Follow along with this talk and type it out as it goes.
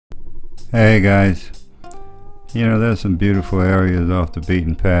Hey guys, you know there's some beautiful areas off the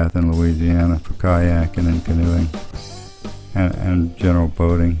beaten path in Louisiana for kayaking and canoeing and general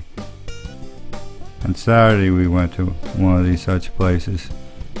boating. And Saturday we went to one of these such places.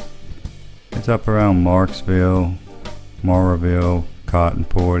 It's up around Marksville, Mauraville,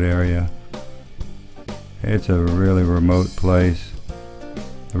 Cottonport area. It's a really remote place.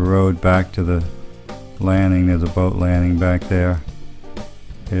 The road back to the landing, there's a boat landing back there,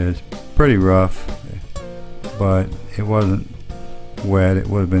 is pretty rough, but it wasn't wet. It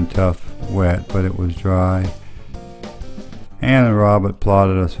would have been tough wet, but it was dry. Ann and Robert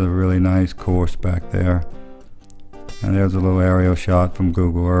plotted us a really nice course back there, and there's a little aerial shot from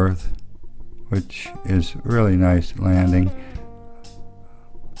Google Earth, which is really nice landing.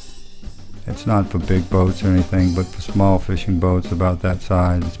 It's not for big boats or anything, but for small fishing boats about that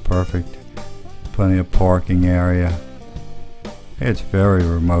size it's perfect. Plenty of parking area. It's very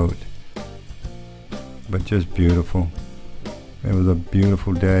remote, but just beautiful. It was a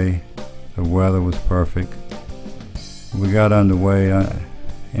beautiful day. The weather was perfect. We got underway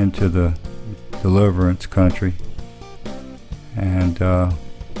into the Deliverance country, and the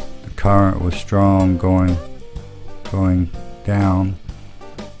current was strong going down.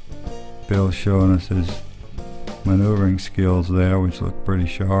 Bill's showing us his maneuvering skills there, which look pretty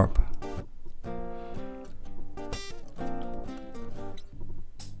sharp.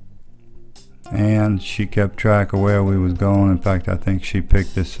 And she kept track of where we was going. In fact, I think she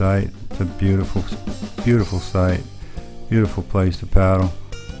picked this site. It's a beautiful, beautiful site. Beautiful place to paddle.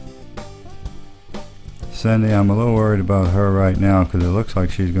 Cindy, I'm a little worried about her right now because it looks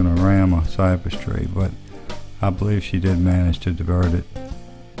like she's going to ram a cypress tree, but I believe she did manage to divert it.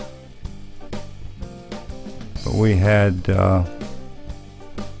 But we had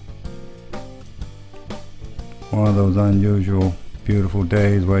one of those unusual beautiful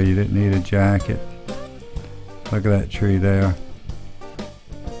days where you didn't need a jacket. Look at that tree there.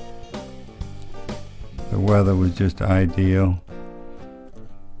 The weather was just ideal.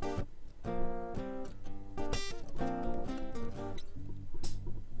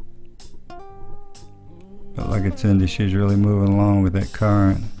 But look at Cindy, she's really moving along with that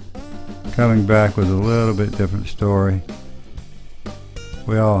current. Coming back was a little bit different story.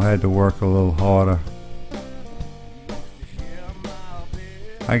 We all had to work a little harder.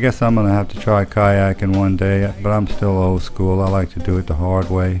 I guess I'm gonna have to try kayaking one day, but I'm still old school. I like to do it the hard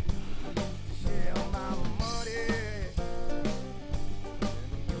way.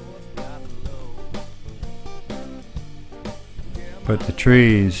 But the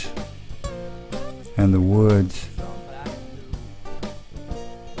trees and the woods,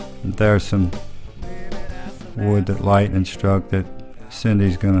 there's some wood that lightning struck that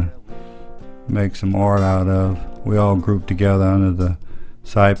Cindy's gonna make some art out of. We all grouped together under the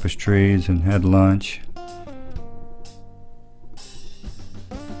cypress trees and had lunch.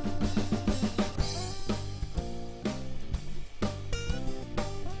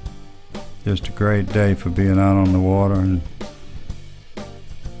 Just a great day for being out on the water and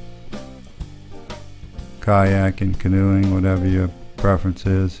kayaking, canoeing, whatever your preference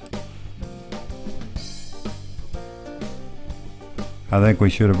is. I think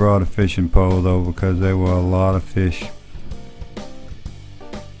we should have brought a fishing pole though, because there were a lot of fish.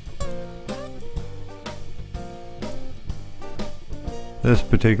 This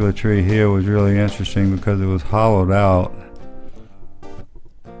particular tree here was really interesting because it was hollowed out,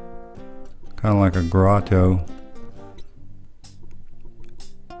 kind of like a grotto.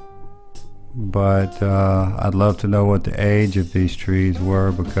 But I'd love to know what the age of these trees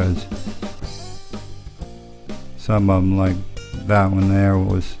were, because some of them, like that one there,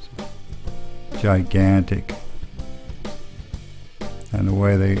 was gigantic. And the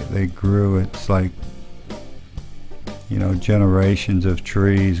way they grew, it's like, you know, generations of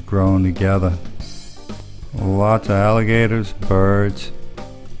trees grown together. Lots of alligators, birds,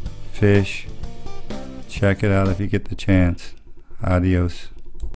 fish. Check it out if you get the chance. Adios.